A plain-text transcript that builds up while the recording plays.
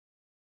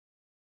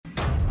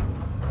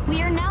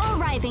We are now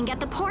arriving at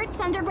the port's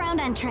underground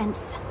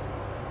entrance.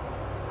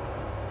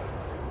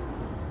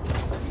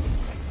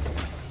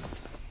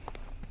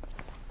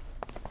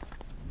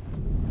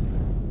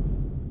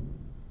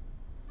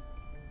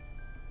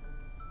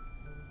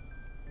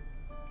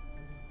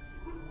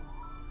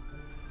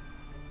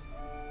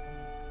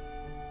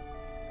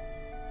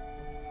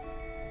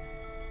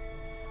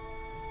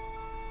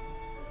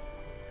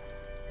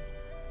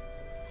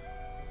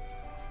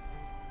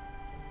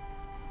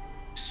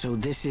 So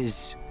this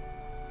is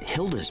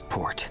Hilda's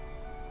port.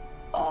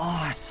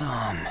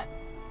 Awesome.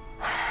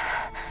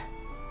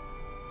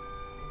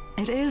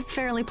 It is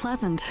fairly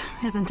pleasant,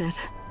 isn't it?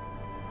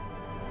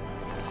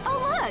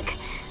 Oh, look!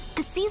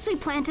 The seeds we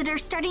planted are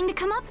starting to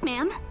come up,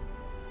 ma'am.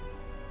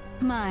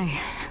 My,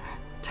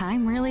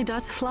 time really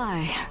does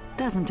fly,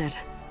 doesn't it?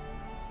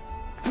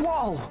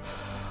 Whoa!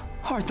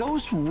 Are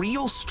those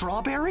real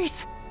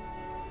strawberries?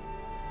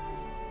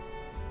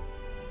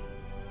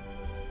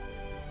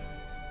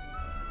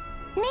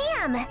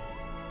 Ma'am!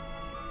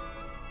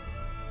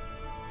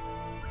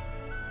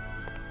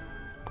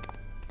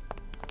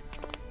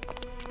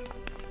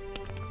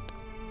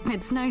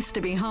 It's nice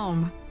to be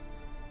home.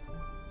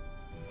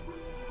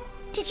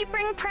 Did you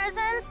bring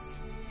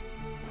presents?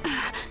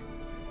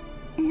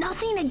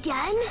 Nothing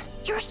again?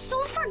 You're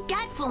so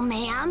forgetful,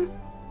 ma'am.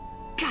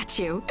 Got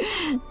you.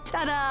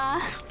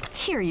 Ta-da!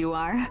 Here you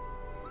are.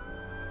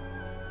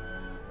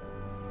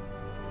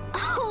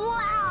 Oh,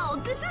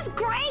 wow! This is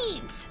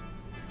great!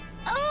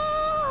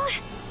 Oh!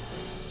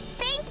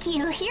 Thank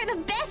you. You're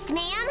the best,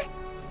 ma'am.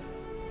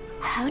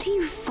 How do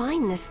you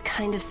find this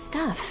kind of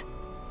stuff?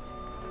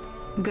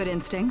 Good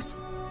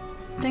instincts.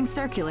 Things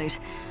circulate.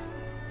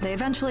 They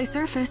eventually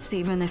surface,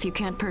 even if you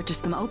can't purchase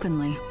them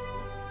openly.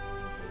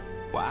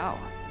 Wow.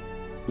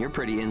 You're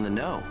pretty in the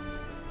know.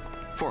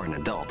 For an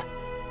adult.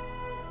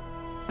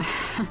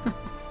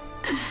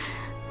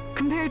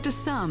 Compared to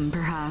some,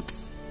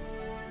 perhaps.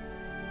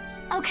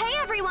 Okay,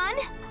 everyone.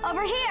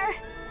 Over here.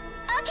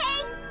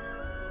 Okay.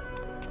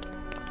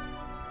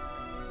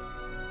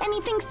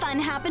 Anything fun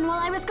happen while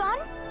I was gone?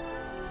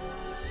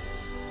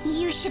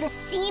 You should have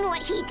seen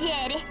what he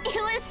did. It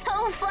was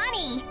so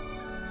funny.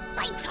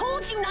 I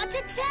told you not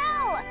to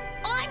tell.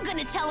 I'm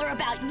gonna tell her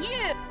about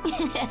you.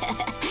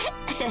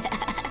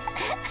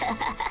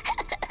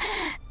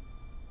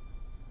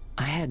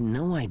 I had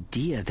no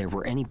idea there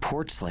were any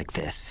ports like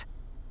this.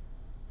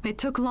 It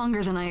took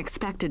longer than I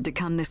expected to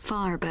come this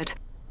far, but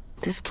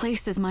this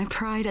place is my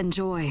pride and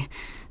joy.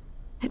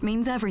 It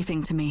means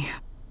everything to me.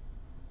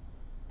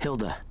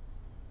 Hilda.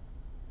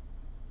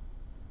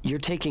 You're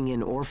taking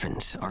in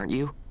orphans, aren't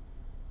you?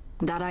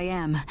 That I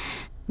am.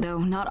 Though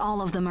not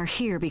all of them are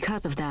here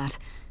because of that.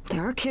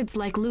 There are kids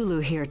like Lulu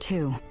here,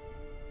 too.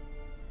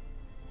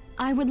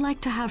 I would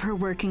like to have her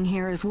working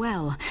here as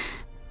well,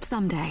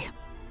 someday.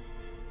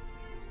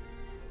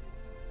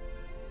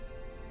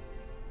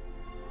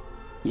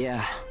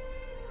 Yeah.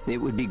 It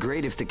would be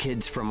great if the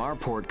kids from our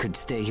port could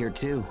stay here,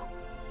 too.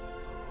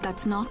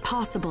 That's not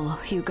possible,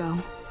 Hugo.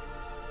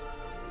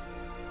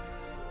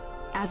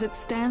 As it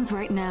stands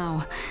right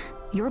now,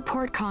 your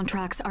port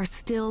contracts are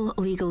still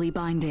legally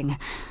binding,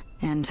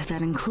 and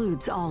that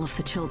includes all of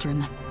the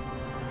children.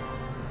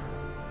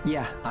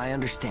 Yeah, I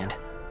understand.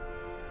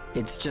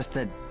 It's just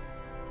that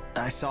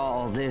I saw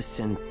all this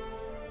and,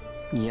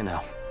 you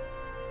know.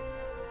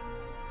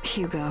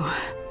 Hugo.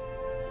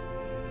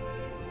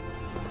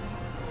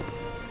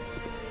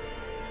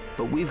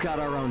 But we've got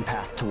our own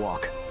path to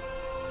walk.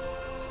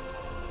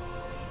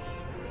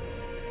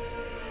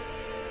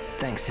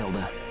 Thanks,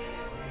 Hilda,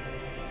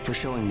 for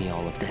showing me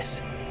all of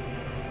this.